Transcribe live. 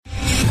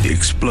The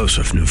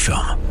explosive new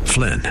film,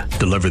 Flynn,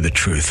 deliver the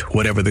truth,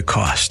 whatever the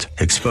cost,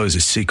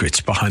 exposes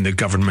secrets behind the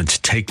government's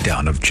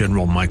takedown of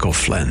General Michael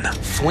Flynn.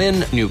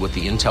 Flynn knew what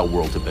the intel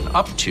world had been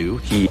up to.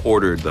 He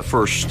ordered the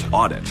first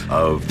audit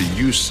of the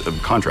use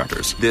of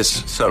contractors.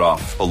 This set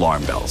off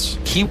alarm bells.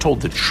 He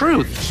told the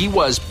truth. He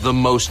was the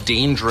most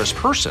dangerous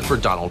person for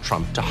Donald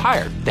Trump to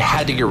hire. They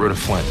had to get rid of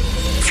Flynn.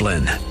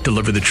 Flynn,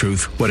 deliver the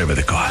truth, whatever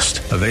the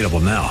cost. Available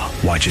now.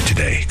 Watch it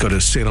today. Go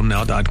to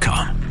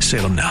salemnow.com.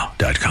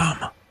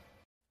 salemnow.com.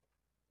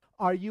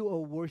 Are you a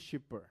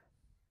worshiper?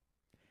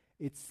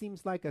 It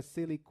seems like a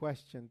silly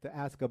question to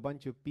ask a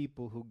bunch of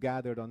people who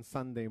gathered on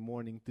Sunday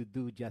morning to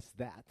do just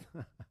that.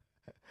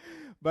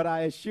 But I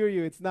assure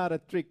you it's not a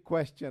trick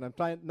question.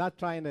 I'm not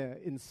trying to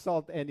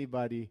insult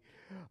anybody,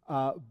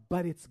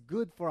 but it's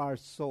good for our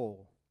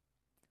soul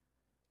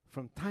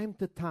from time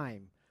to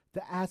time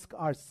to ask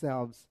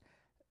ourselves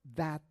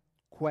that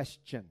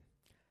question.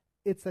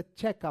 It's a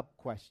checkup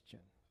question.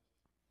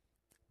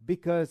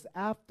 Because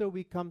after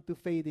we come to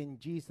faith in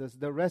Jesus,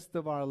 the rest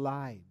of our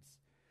lives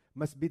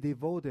must be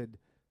devoted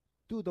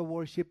to the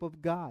worship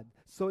of God.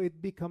 So it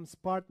becomes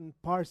part and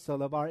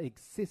parcel of our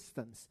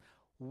existence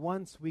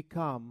once we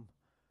come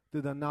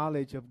to the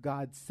knowledge of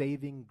God's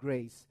saving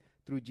grace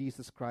through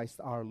Jesus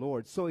Christ our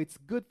Lord. So it's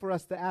good for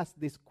us to ask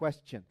this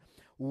question.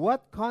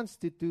 What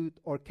constitutes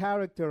or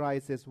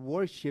characterizes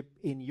worship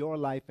in your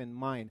life and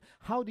mine?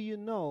 How do you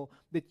know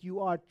that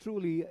you are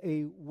truly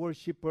a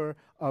worshiper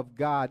of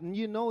God? And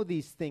you know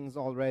these things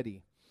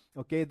already.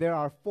 Okay, there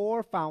are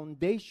 4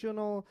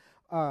 foundational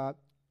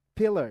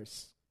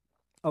pillars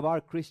of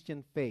our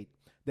Christian faith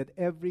that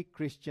every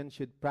Christian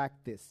should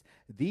practice.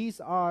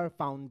 These are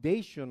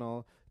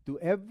foundational to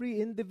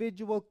every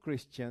individual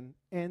Christian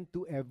and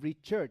to every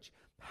church.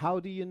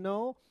 How do you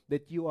know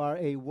that you are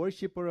a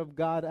worshiper of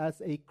God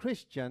as a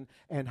Christian?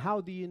 And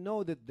how do you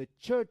know that the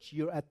church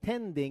you're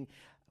attending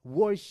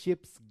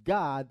worships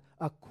God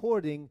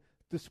according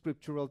to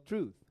scriptural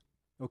truth?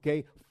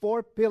 Okay,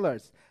 4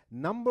 pillars.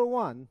 Number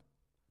 1,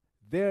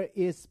 there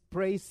is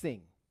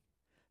praising.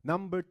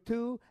 Number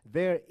 2,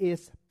 there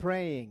is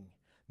praying.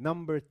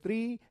 Number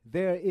 3,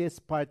 there is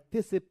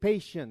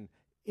participation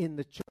in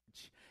the church.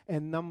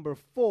 And number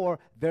 4,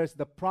 there's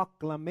the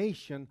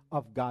proclamation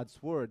of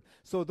God's word.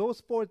 So those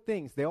 4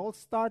 things, they all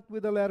start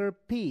with the letter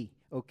P,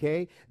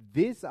 okay?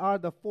 These are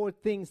the 4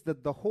 things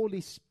that the Holy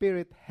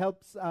Spirit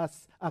helps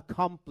us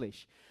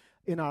accomplish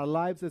in our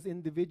lives as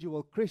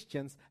individual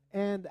Christians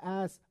and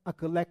as a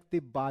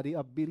collective body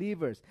of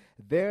believers.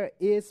 There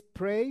is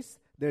praise,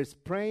 there's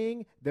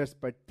praying, there's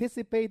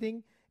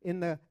participating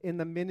in the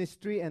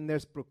ministry, and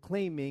there's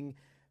proclaiming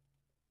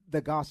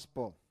the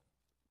gospel.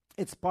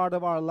 It's part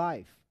of our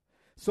life.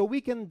 So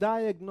we can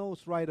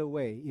diagnose right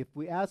away. If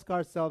we ask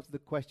ourselves the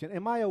question,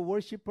 am I a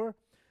worshiper?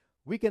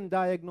 We can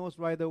diagnose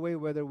right away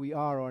whether we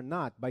are or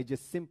not by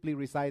just simply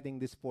reciting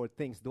these 4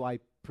 things. Do I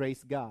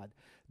praise God?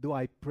 Do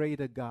I pray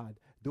to God?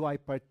 Do I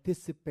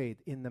participate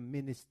in the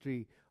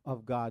ministry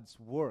of God's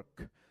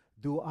work?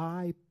 Do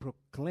I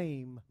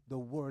proclaim the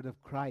word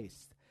of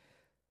Christ?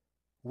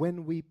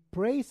 When we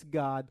praise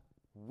God,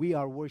 we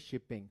are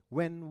worshiping.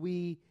 When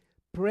we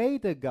pray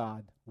to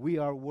God, we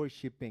are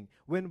worshiping.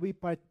 When we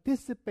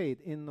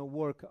participate in the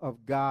work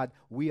of God,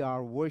 we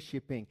are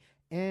worshiping.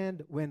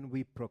 And when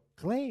we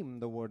proclaim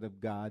the word of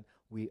God,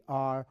 we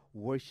are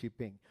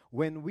worshiping.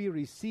 When we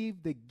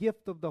receive the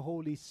gift of the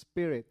Holy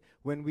Spirit,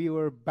 when we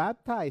were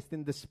baptized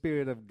in the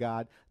Spirit of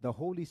God, the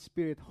Holy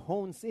Spirit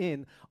hones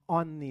in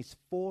on these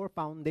 4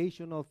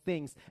 foundational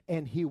things,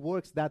 and He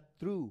works that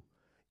through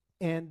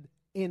and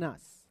in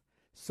us.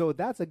 So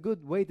that's a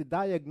good way to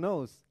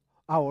diagnose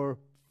our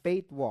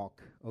faith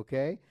walk,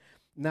 okay?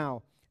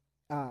 Now,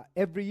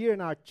 every year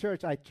in our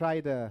church, I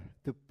try to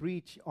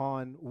preach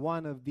on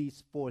one of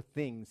these 4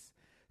 things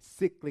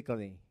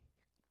cyclically,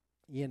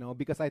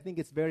 because I think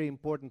it's very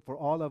important for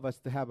all of us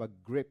to have a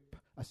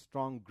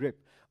strong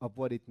grip of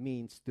what it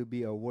means to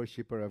be a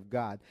worshiper of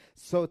God.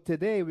 So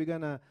today, we're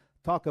going to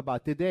talk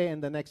about, today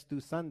and the next 2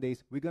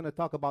 Sundays, we're going to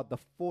talk about the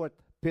 4th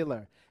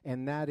pillar,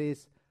 and that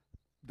is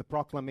the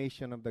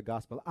proclamation of the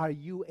gospel. Are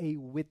you a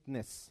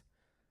witness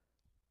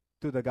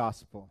to the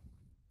gospel?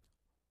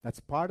 That's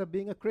part of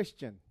being a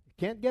Christian. You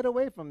can't get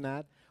away from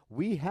that.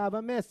 We have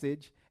a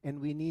message,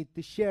 and we need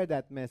to share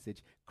that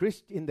message.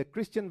 In the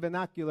Christian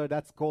vernacular,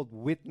 that's called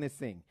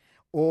witnessing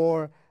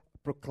or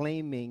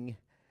proclaiming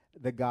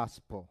the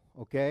gospel,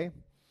 okay?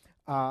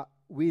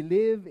 We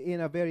live in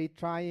a very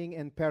trying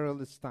and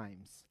perilous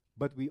times,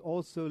 but we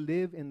also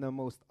live in the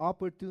most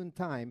opportune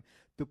time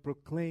to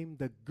proclaim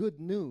the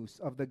good news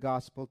of the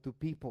gospel to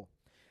people.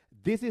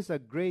 This is a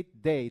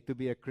great day to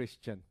be a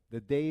Christian. The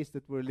days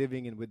that we're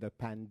living in with the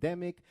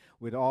pandemic,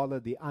 with all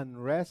of the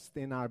unrest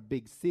in our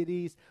big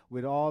cities,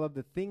 with all of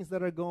the things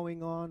that are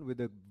going on, with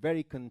the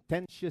very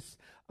contentious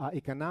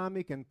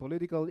economic and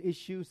political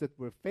issues that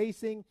we're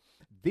facing,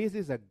 this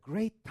is a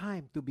great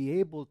time to be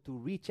able to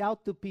reach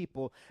out to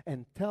people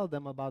and tell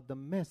them about the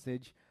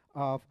message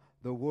of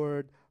the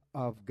Word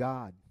of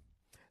God.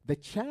 The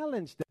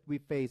challenge that we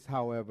face,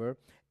 however,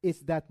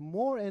 is that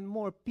more and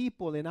more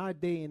people in our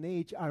day and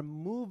age are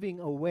moving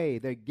away.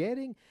 They're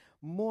getting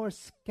more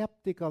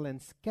skeptical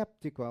and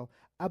skeptical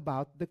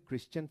about the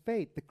Christian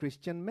faith, the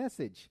Christian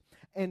message.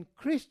 And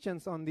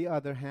Christians, on the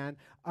other hand,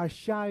 are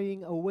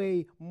shying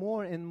away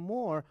more and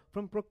more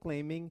from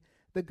proclaiming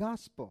the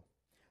gospel.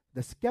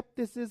 The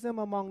skepticism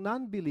among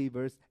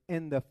non-believers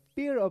and the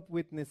fear of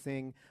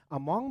witnessing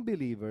among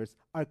believers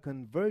are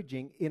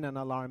converging in an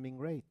alarming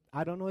rate.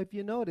 I don't know if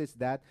you noticed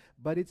that,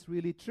 but it's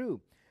really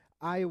true.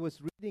 I was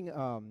reading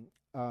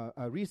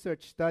a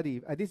research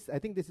study. I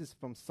think this is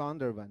from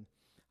Sondervan.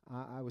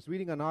 I was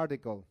reading an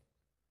article,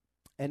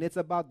 and it's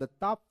about the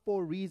top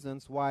 4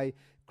 reasons why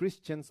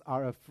Christians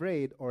are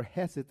afraid or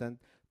hesitant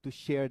to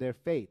share their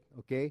faith.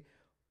 Okay,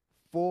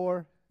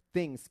 4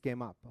 things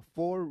came up.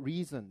 4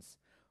 reasons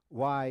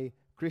why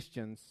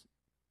Christians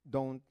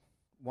don't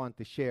want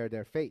to share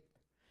their faith.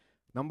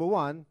 Number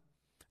 1,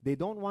 they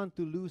don't want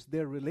to lose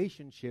their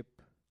relationship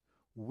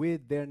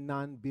with their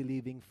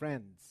non-believing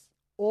friends,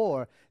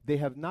 or they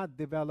have not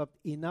developed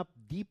enough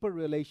deeper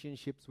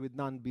relationships with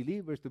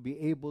non-believers to be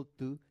able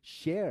to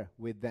share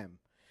with them.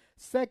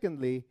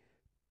 Secondly,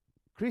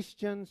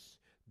 Christians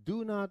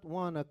do not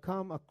want to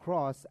come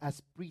across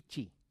as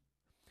preachy.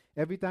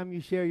 Every time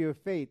you share your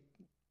faith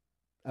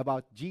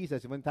about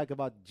Jesus, when you talk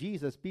about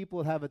Jesus,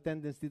 people have a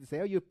tendency to say,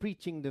 "Oh, you're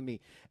preaching to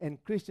me."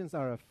 And Christians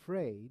are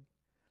afraid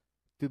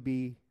to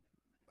be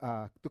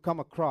to come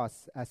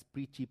across as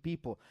preachy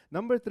people.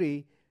 Number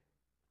 3,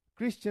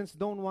 Christians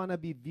don't want to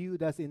be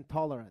viewed as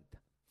intolerant.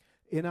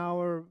 In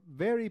our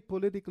very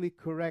politically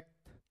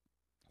correct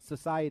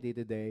society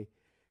today,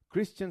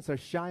 Christians are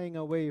shying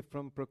away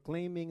from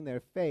proclaiming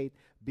their faith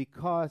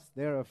because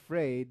they're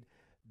afraid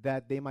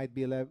that they might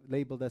be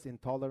labeled as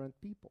intolerant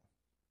people.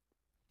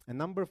 And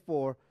number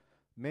 4,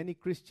 many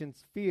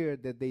Christians fear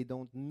that they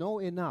don't know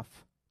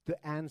enough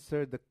to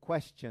answer the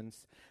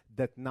questions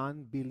that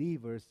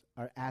non-believers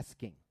are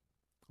asking.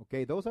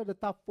 Okay, those are the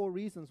top 4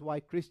 reasons why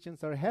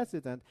Christians are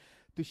hesitant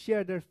to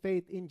share their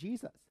faith in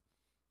Jesus.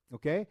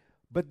 Okay,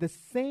 but the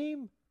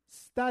same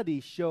study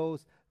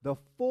shows the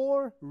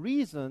 4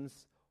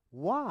 reasons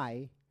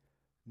why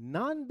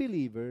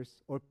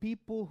non-believers or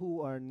people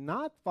who are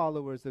not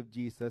followers of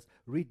Jesus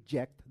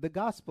reject the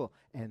gospel.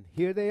 And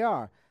here they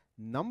are.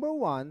 Number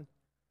 1,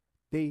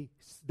 they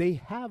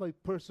have a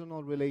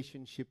personal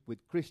relationship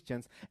with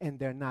Christians and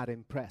they're not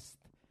impressed.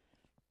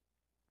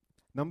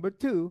 Number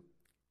 2,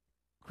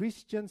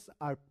 Christians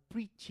are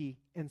preachy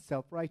and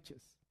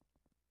self-righteous.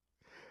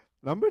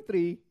 Number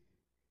 3,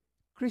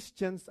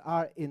 Christians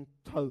are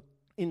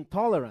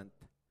intolerant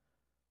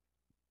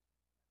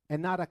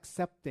and not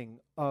accepting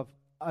of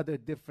other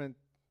different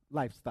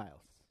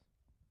lifestyles.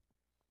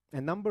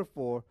 And number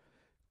 4,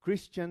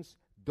 Christians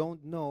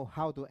don't know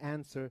how to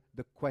answer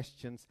the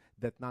questions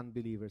that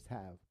non-believers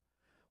have.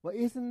 Well,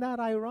 isn't that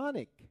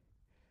ironic?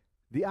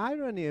 The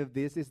irony of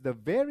this is the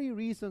very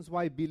reasons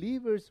why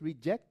believers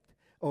reject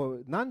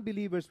or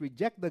non-believers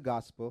reject the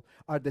gospel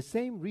are the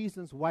same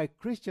reasons why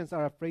Christians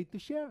are afraid to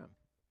share them.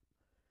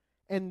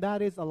 And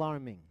that is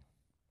alarming.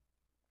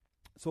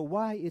 So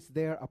why is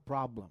there a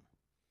problem?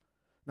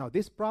 Now,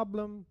 this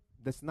problem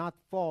does not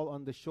fall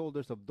on the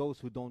shoulders of those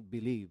who don't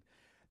believe.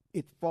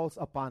 It falls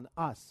upon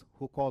us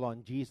who call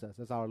on Jesus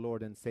as our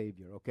Lord and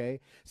Savior,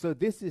 okay? So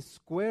this is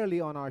squarely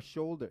on our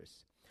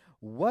shoulders.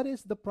 What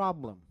is the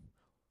problem?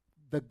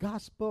 The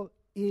gospel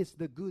is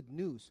the good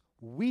news.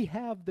 We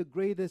have the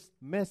greatest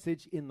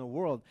message in the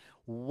world.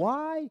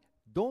 Why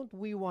don't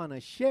we want to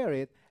share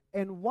it?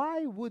 And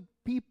why would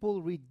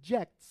people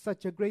reject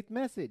such a great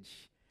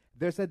message?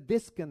 There's a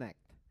disconnect.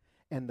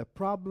 And the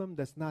problem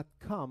does not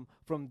come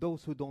from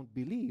those who don't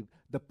believe.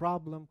 The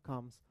problem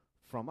comes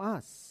from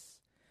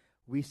us.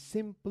 We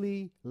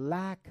simply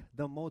lack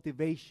the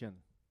motivation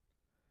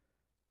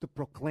to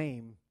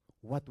proclaim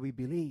what we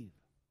believe.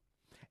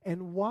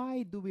 And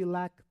why do we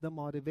lack the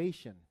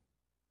motivation?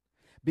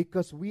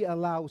 Because we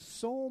allow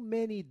so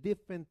many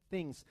different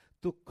things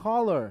to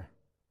color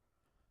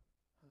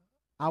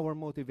our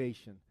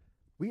motivation.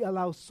 We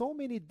allow so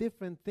many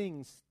different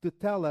things to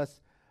tell us,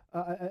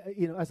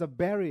 as a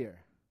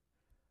barrier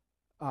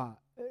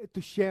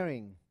to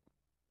sharing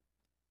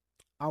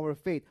our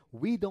faith.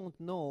 We don't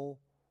know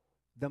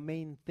the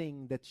main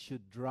thing that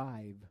should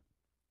drive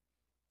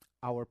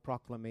our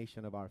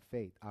proclamation of our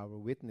faith, our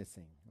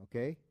witnessing,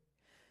 okay?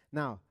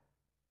 Now,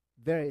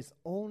 there is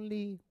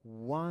only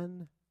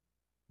one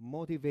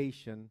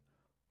motivation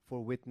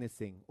for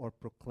witnessing or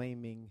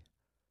proclaiming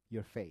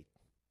your faith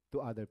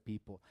to other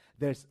people.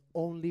 There's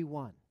only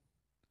one.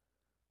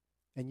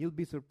 And you'll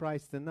be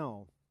surprised to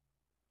know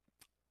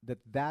that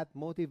that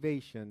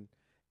motivation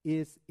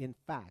is, in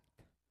fact,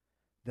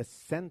 the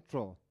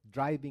central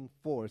driving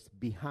force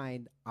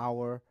behind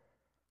our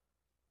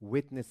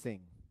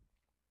witnessing.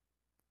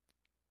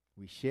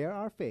 We share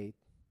our faith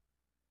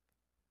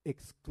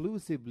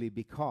exclusively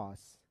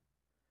because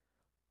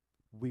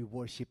we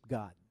worship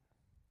God.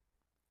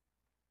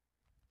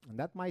 And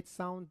that might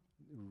sound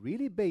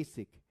really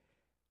basic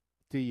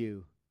to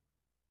you,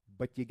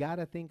 but you got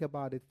to think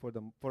about it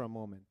for a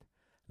moment.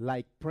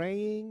 like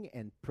praying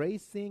and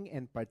praising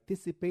and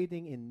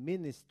participating in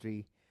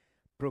ministry,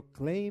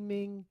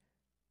 proclaiming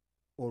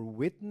or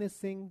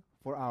witnessing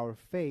for our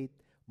faith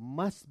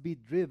must be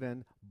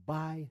driven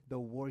by the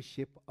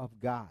worship of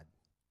God.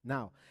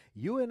 Now,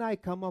 you and I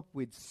come up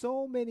with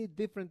so many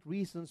different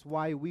reasons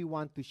why we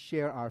want to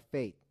share our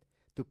faith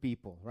to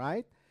people,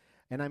 right?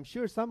 And I'm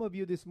sure some of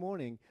you this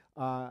morning,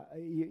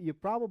 you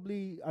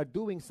probably are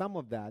doing some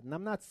of that. And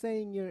I'm not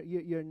saying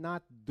you're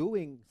not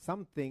doing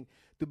something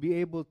to be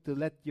able to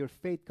let your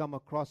faith come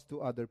across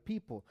to other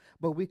people.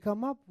 But we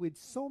come up with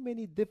so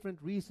many different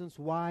reasons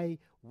why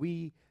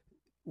we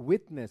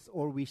witness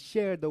or we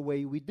share the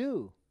way we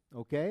do,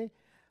 okay?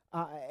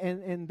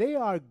 And they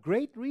are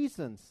great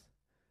reasons.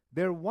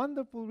 They're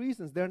wonderful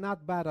reasons. They're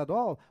not bad at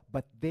all,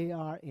 but they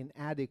are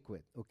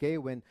inadequate, okay?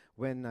 When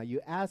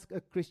you ask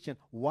a Christian,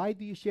 why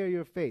do you share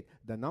your faith?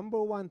 The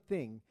number one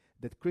thing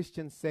that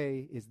Christians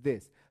say is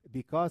this: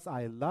 because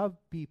I love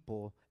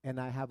people and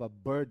I have a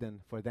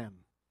burden for them.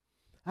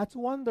 That's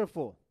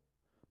wonderful,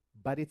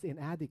 but it's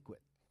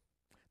inadequate.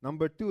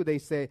 Number two, they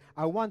say,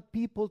 I want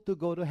people to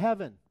go to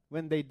heaven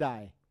when they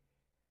die.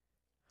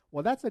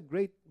 Well, that's a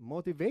great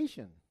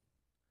motivation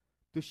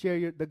to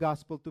share the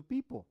gospel to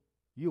people.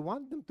 You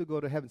want them to go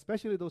to heaven,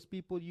 especially those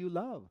people you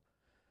love,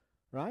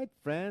 right?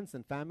 Friends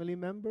and family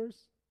members.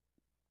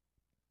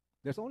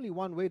 There's only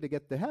one way to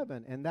get to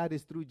heaven, and that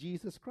is through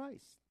Jesus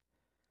Christ.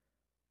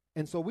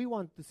 And so we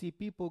want to see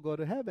people go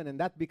to heaven, and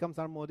that becomes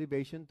our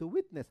motivation to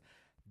witness.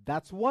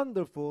 That's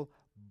wonderful,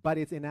 but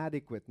it's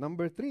inadequate.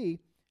 Number three,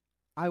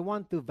 I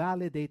want to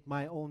validate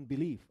my own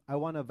belief. I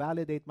want to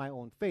validate my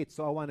own faith.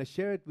 So I want to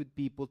share it with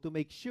people to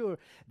make sure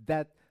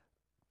that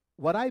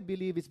what I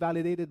believe is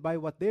validated by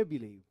what they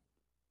believe.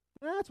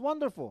 That's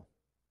wonderful.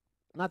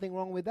 Nothing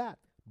wrong with that.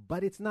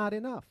 But it's not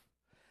enough.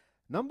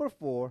 Number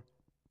four,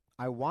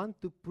 I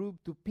want to prove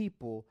to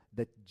people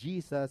that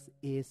Jesus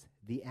is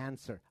the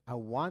answer.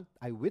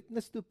 I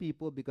witness to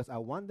people because I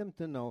want them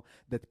to know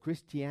that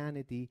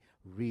Christianity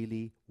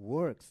really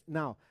works.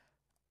 Now,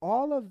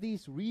 all of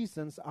these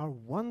reasons are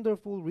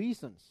wonderful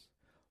reasons.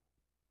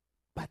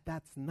 But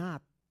that's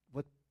not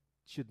what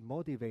should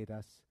motivate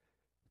us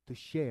to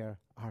share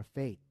our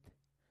faith.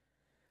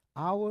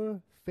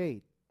 Our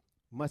faith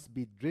must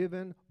be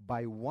driven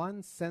by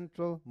one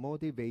central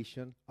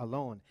motivation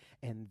alone,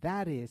 and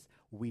that is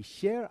we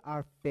share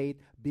our faith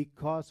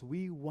because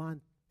we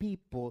want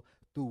people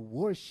to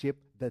worship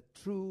the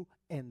true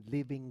and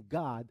living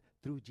God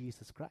through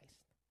Jesus Christ.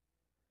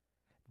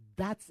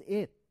 That's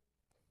it,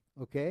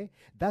 okay?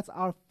 That's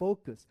our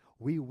focus.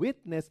 We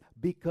witness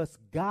because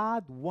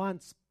God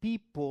wants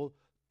people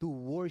to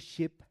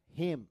worship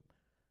Him,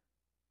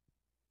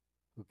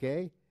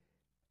 okay?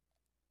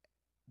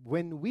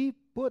 When we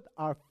put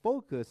our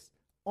focus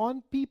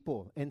on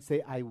people and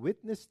say, I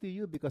witness to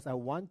you because I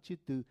want you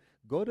to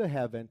go to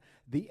heaven,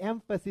 the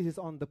emphasis is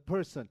on the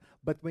person.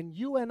 But when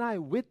you and I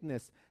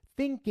witness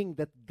thinking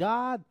that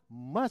God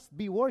must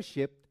be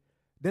worshipped,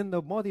 then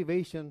the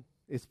motivation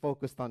is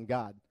focused on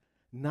God,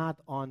 not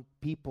on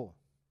people,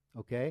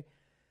 okay?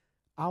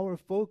 Our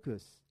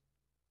focus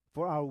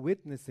for our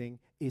witnessing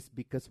is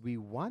because we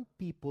want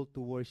people to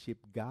worship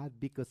God,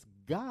 because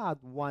God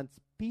wants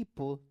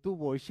people to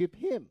worship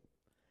Him.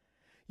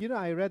 You know,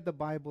 I read the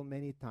Bible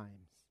many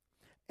times,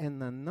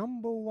 and the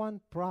number one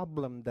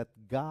problem that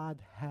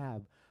God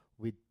have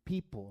with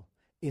people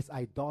is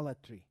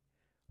idolatry.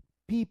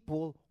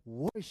 People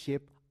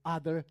worship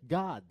other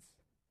gods.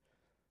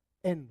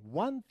 And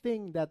one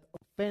thing that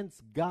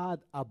offends God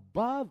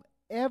above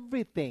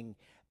everything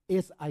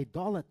is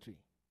idolatry,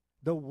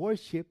 the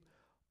worship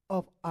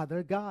of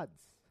other gods.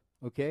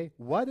 Okay?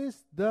 What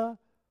is the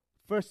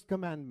first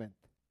commandment?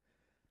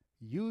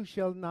 You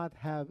shall not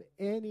have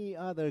any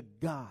other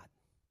God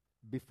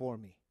before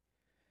me.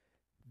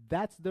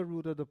 That's the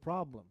root of the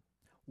problem.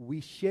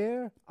 We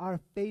share our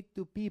faith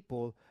to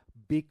people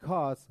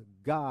because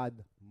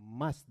God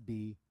must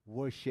be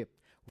worshipped.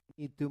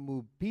 We need to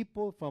move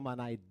people from an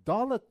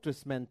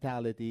idolatrous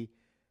mentality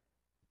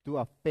to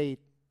a faith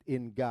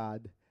in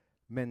God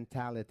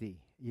mentality.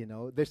 You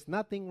know, there's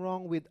nothing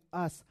wrong with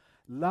us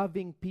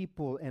loving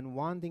people and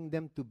wanting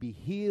them to be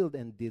healed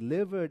and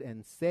delivered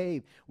and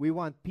saved. We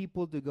want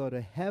people to go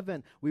to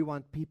heaven. We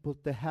want people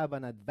to have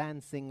an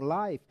advancing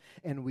life.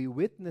 And we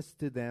witness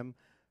to them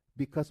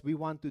because we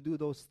want to do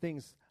those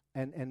things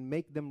and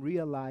make them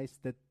realize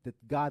that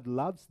God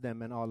loves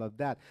them and all of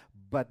that.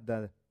 But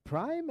the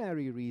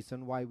primary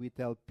reason why we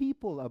tell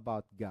people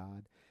about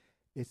God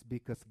is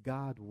because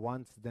God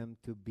wants them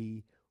to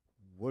be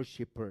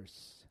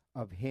worshipers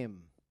of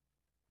Him.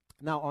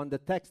 Now, on the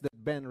text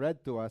that Ben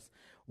read to us,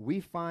 we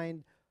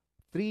find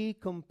three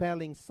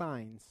compelling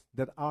signs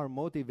that our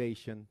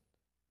motivation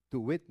to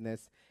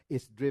witness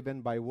is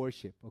driven by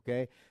worship,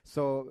 okay?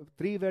 So,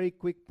 three very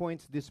quick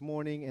points this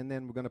morning, and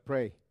then we're going to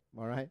pray,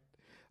 all right?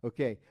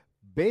 Okay,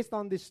 based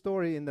on this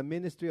story in the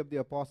ministry of the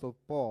Apostle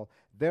Paul,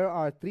 there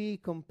are three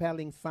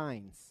compelling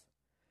signs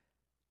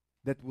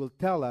that will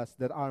tell us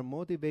that our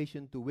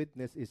motivation to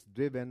witness is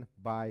driven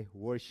by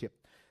worship.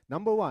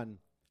 Number one,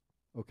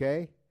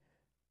 okay?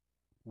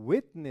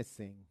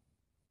 Witnessing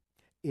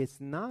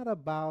is not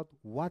about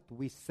what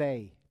we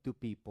say to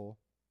people,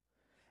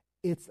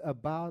 it's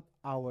about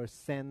our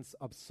sense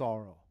of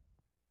sorrow.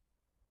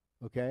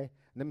 Okay?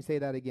 Let me say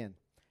that again.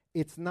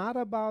 It's not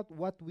about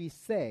what we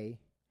say,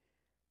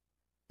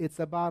 it's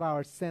about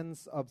our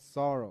sense of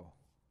sorrow.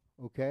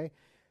 Okay?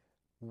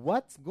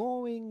 What's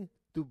going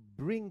to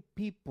bring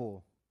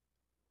people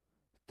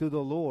to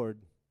the Lord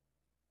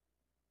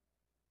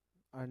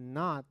are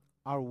not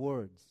our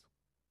words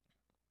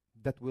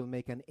that will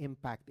make an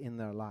impact in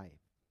their life.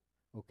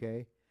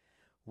 Okay?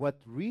 What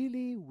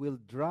really will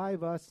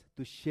drive us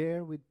to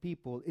share with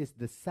people is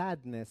the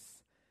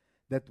sadness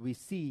that we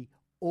see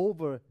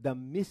over the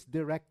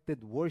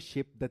misdirected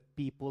worship that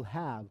people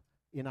have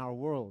in our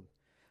world.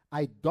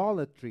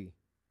 Idolatry,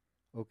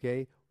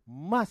 okay,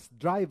 must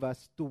drive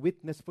us to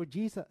witness for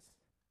Jesus.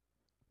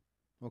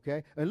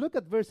 Okay? And look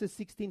at verses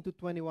 16 to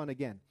 21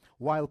 again.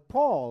 While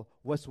Paul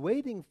was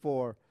waiting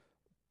for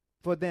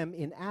them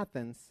in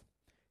Athens,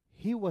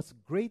 he was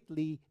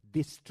greatly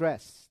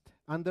distressed.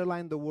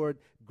 Underline the word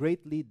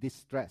greatly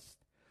distressed.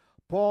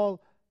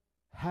 Paul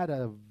had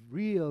a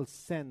real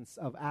sense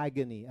of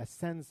agony, a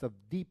sense of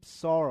deep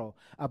sorrow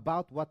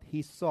about what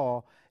he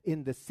saw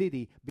in the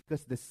city,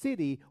 because the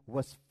city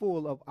was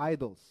full of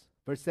idols.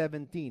 Verse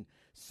 17.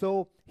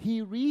 So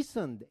he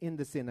reasoned in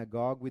the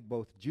synagogue with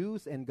both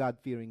Jews and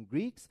God-fearing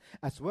Greeks,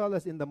 as well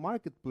as in the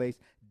marketplace,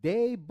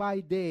 day by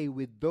day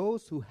with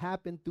those who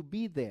happened to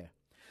be there.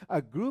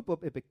 A group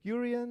of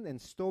Epicurean and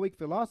Stoic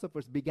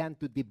philosophers began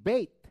to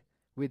debate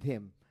with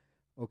him.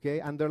 Okay,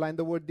 underline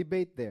the word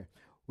debate there.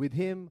 With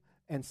him,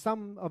 and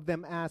some of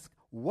them asked,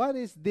 "What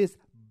is this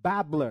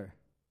babbler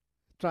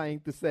trying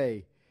to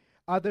say?"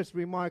 Others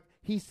remarked,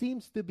 "He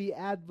seems to be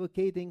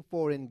advocating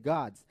foreign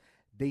gods."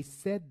 They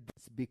said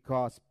this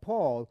because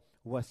Paul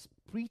was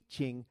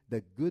preaching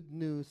the good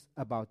news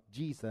about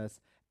Jesus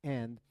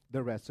and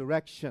the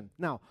resurrection.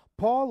 Now,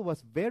 Paul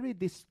was very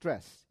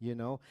distressed, you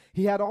know.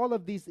 He had all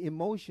of these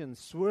emotions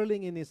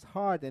swirling in his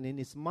heart and in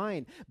his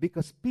mind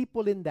because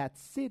people in that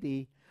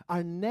city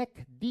are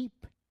neck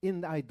deep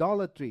in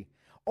idolatry.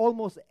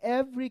 Almost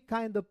every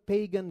kind of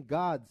pagan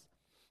gods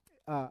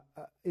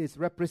is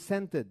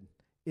represented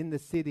in the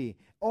city.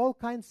 All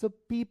kinds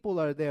of people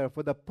are there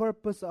for the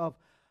purpose of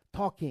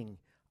talking,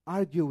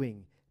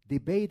 arguing,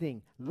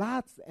 debating,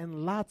 lots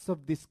and lots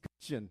of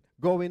discussion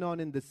going on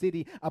in the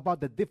city about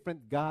the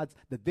different gods,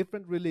 the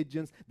different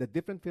religions, the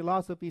different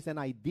philosophies and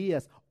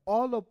ideas,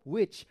 all of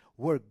which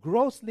were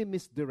grossly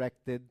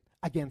misdirected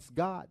against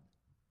God.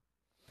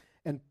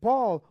 And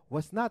Paul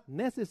was not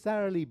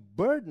necessarily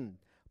burdened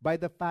by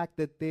the fact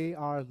that they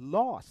are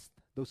lost.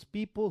 Those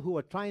people who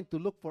are trying to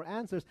look for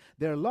answers,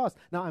 they're lost.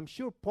 Now, I'm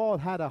sure Paul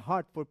had a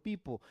heart for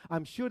people.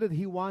 I'm sure that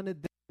he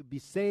wanted them to be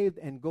saved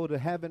and go to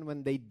heaven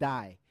when they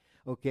die.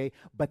 Okay?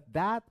 But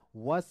that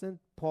wasn't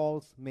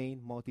Paul's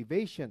main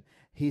motivation.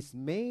 His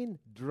main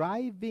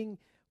driving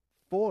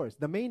force,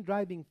 the main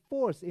driving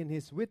force in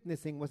his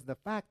witnessing was the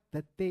fact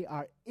that they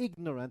are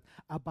ignorant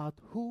about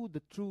who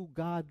the true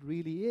God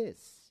really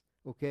is.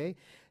 Okay?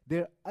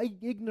 They're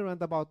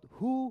ignorant about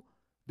who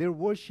they're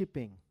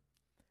worshiping.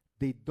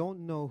 They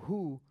don't know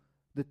who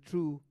the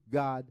true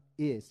God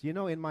is. You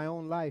know, in my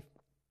own life,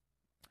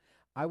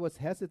 I was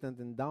hesitant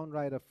and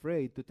downright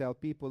afraid to tell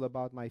people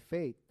about my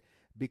faith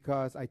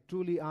because I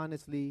truly,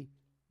 honestly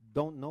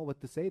don't know what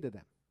to say to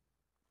them.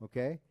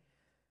 Okay?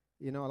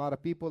 You know, a lot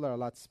of people are a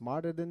lot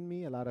smarter than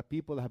me. A lot of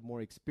people have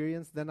more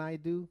experience than I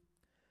do.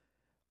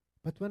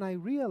 But when I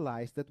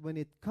realized that when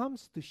it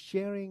comes to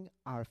sharing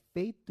our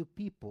faith to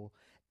people,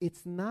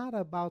 it's not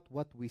about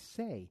what we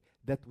say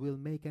that will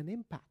make an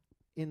impact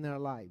in their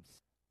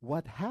lives.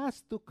 What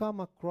has to come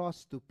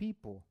across to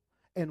people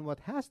and what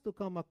has to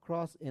come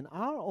across in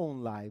our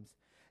own lives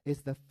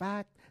is the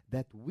fact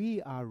that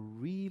we are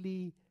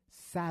really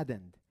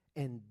saddened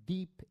and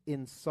deep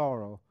in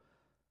sorrow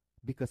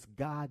because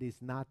God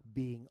is not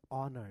being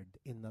honored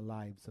in the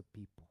lives of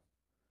people.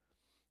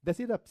 Does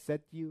it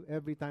upset you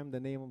every time the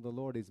name of the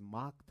Lord is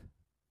mocked?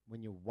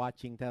 When you're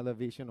watching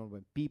television or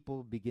when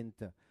people begin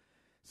to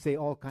say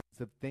all kinds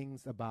of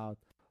things about,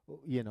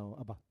 you know,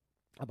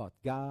 about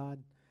God.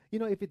 You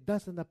know, if it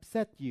doesn't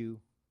upset you,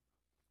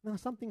 now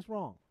something's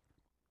wrong.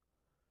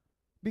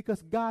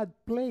 Because God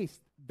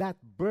placed that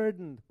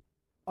burden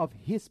of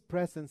His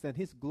presence and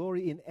His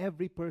glory in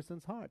every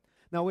person's heart.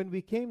 Now, when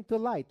we came to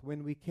light,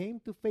 when we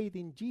came to faith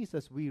in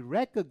Jesus, we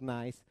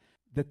recognize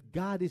that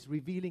God is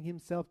revealing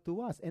Himself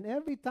to us. And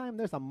every time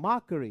there's a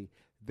mockery,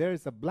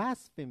 there's a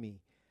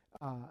blasphemy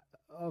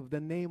of the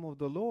name of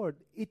the Lord,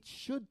 it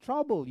should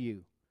trouble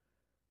you.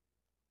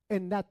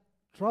 And that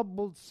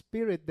troubled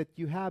spirit that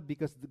you have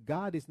because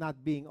God is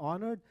not being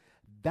honored,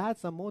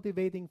 that's a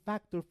motivating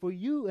factor for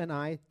you and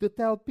I to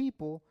tell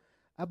people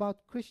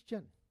about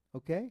Christian,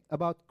 okay?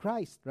 About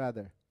Christ,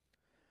 rather.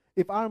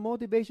 If our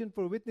motivation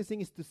for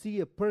witnessing is to see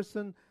a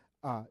person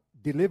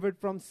delivered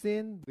from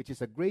sin, which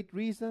is a great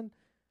reason,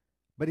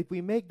 but if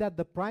we make that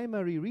the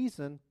primary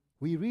reason,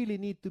 we really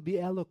need to be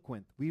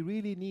eloquent. We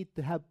really need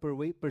to have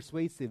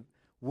persuasive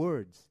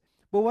words.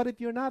 But what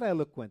if you're not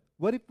eloquent?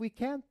 What if we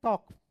can't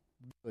talk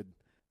Good.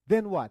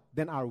 Then what?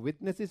 Then our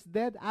witness is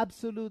dead?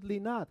 Absolutely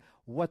not.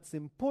 What's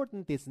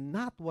important is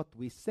not what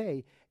we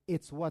say,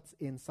 it's what's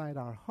inside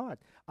our heart.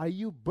 Are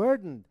you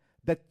burdened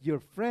that your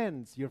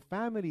friends, your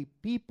family,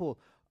 people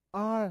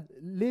are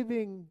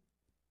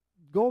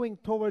going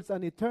towards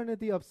an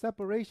eternity of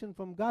separation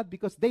from God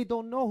because they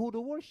don't know who to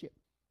worship?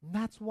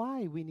 That's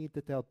why we need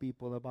to tell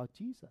people about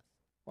Jesus.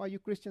 Why you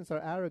Christians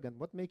are arrogant?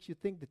 What makes you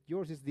think that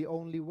yours is the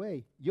only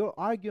way? Your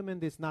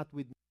argument is not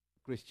with me,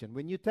 Christian.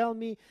 When you tell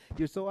me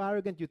you're so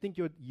arrogant, you think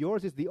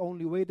yours is the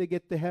only way to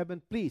get to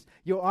heaven, please.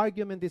 Your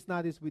argument is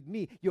not with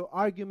me. Your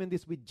argument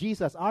is with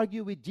Jesus.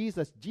 Argue with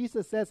Jesus.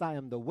 Jesus says, I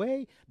am the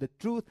way, the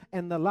truth,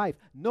 and the life.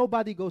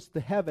 Nobody goes to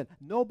heaven.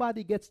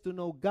 Nobody gets to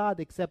know God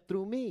except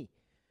through me.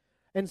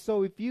 And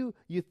so if you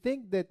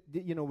think that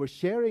we're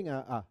sharing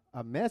a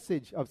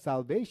message of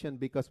salvation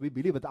because we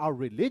believe that our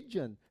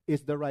religion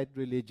is the right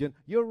religion,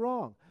 you're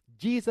wrong.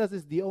 Jesus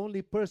is the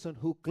only person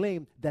who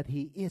claimed that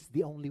he is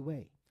the only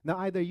way. Now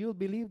either you'll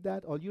believe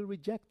that or you'll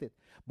reject it.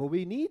 But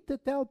we need to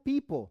tell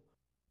people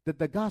that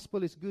the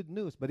gospel is good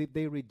news, but if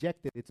they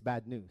reject it, it's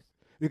bad news.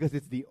 Because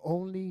it's the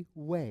only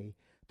way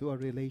to a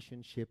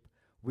relationship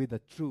with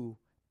a true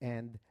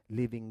and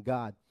living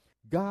God.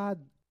 God,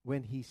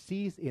 when he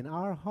sees in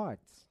our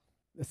hearts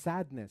the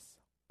sadness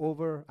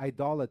over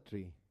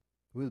idolatry,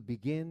 will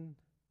begin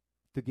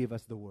to give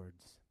us the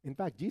words. In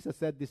fact, Jesus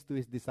said this to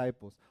his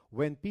disciples.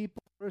 When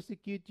people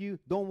persecute you,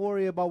 don't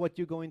worry about what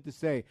you're going to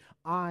say.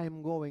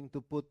 I'm going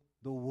to put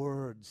the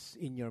words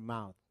in your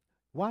mouth.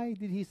 Why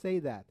did he say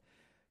that?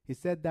 He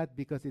said that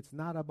because it's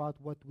not about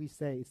what we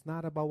say. It's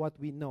not about what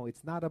we know.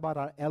 It's not about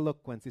our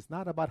eloquence. It's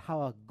not about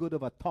how good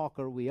of a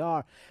talker we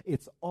are.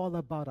 It's all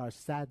about our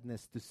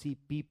sadness to see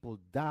people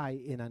die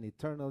in an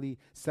eternally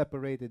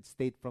separated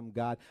state from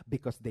God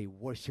because they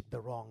worship the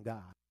wrong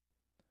God.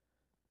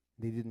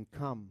 They didn't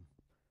come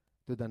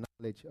to the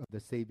knowledge of the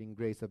saving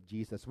grace of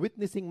Jesus.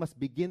 Witnessing must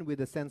begin with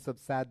a sense of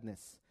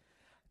sadness,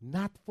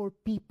 not for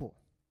people,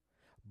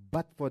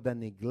 but for the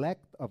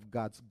neglect of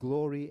God's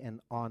glory and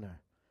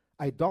honor.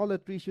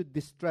 Idolatry should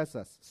distress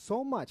us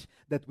so much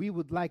that we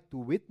would like to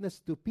witness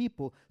to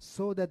people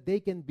so that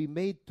they can be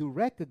made to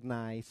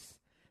recognize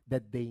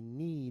that they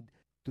need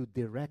to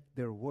direct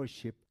their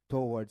worship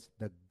towards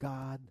the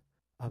God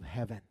of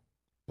heaven.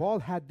 Paul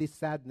had this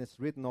sadness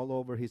written all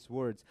over his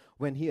words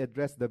when he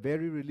addressed the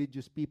very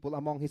religious people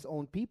among his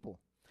own people.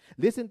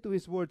 Listen to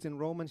his words in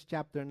Romans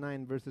chapter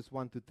 9, verses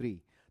 1 to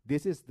 3.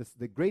 This is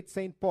the great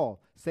Saint Paul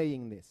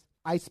saying this.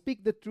 I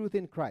speak the truth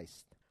in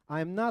Christ.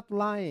 I am not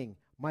lying.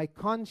 My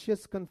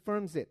conscience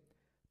confirms it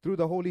through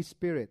the Holy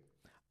Spirit.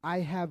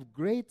 I have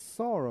great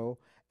sorrow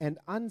and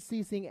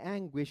unceasing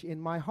anguish in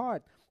my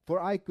heart,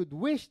 for I could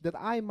wish that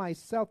I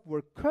myself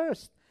were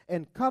cursed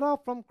and cut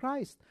off from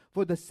Christ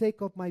for the sake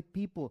of my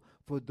people,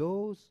 for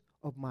those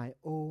of my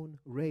own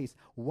race.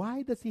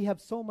 Why does he have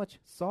so much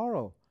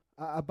sorrow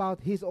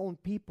about his own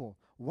people?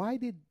 Why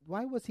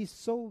was he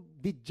so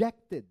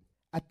dejected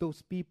at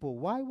those people?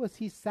 Why was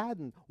he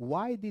saddened?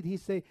 Why did he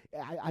say,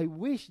 I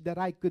wish that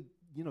I could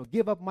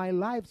give up my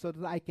life so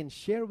that I can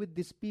share with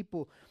these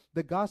people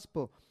the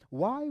gospel?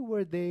 Why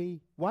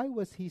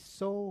was he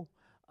so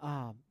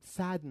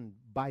saddened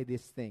by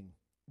this thing?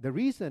 The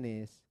reason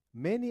is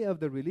many of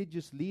the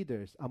religious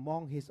leaders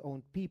among his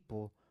own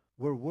people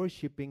were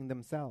worshiping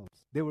themselves.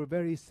 They were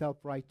very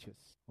self-righteous,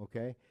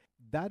 okay?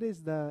 That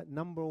is the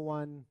number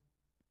one,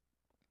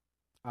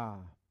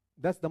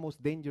 that's the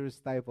most dangerous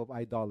type of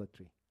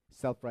idolatry,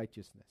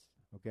 self-righteousness,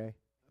 okay?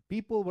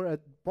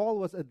 Paul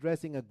was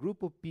addressing a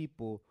group of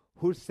people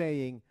who're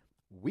saying,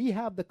 we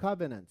have the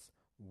covenants,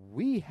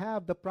 we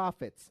have the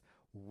prophets,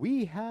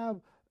 we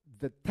have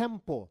the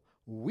temple,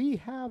 we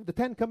have the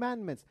 10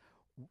 commandments.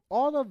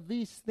 All of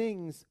these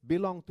things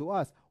belong to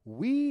us.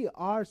 We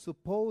are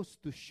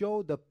supposed to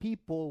show the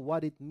people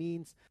what it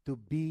means to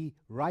be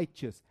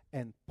righteous.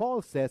 And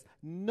Paul says,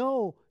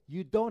 no,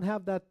 you don't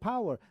have that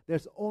power.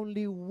 There's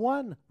only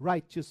one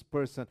righteous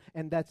person,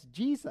 and that's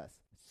Jesus.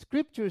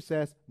 Scripture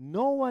says,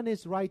 no one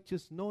is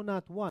righteous, no,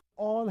 not one.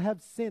 All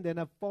have sinned and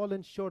have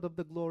fallen short of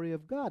the glory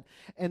of God.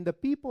 And the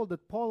people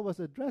that Paul was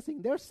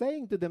addressing, they're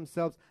saying to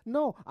themselves,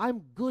 no,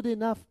 I'm good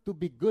enough to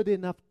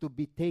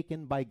be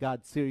taken by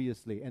God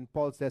seriously. And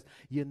Paul says,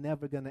 you're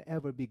never going to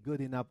ever be good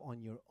enough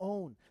on your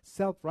own.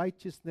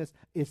 Self-righteousness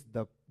is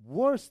the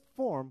worst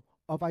form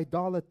of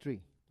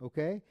idolatry.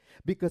 Okay?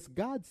 Because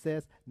God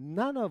says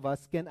none of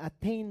us can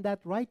attain that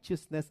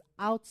righteousness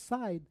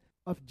outside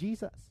of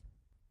Jesus.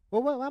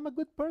 Well, I'm a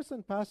good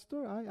person,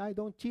 Pastor. I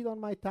don't cheat on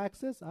my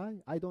taxes.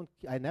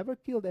 I never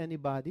killed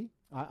anybody.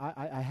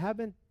 I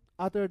haven't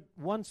uttered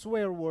one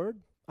swear word.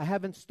 I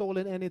haven't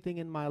stolen anything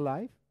in my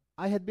life.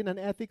 I had been an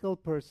ethical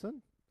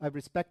person. I've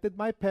respected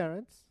my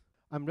parents.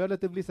 I'm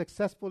relatively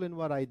successful in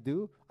what I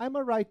do. I'm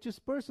a righteous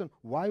person.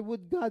 Why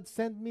would God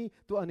send me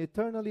to an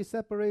eternally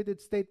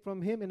separated state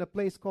from Him in a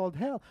place called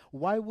hell?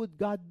 Why would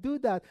God do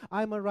that?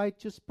 I'm a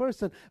righteous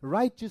person.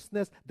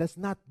 Righteousness does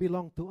not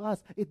belong to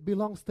us. It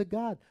belongs to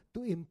God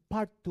to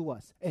impart to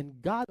us.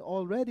 And God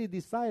already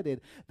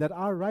decided that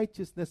our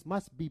righteousness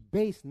must be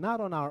based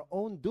not on our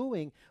own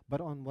doing,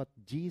 but on what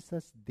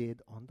Jesus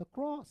did on the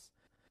cross.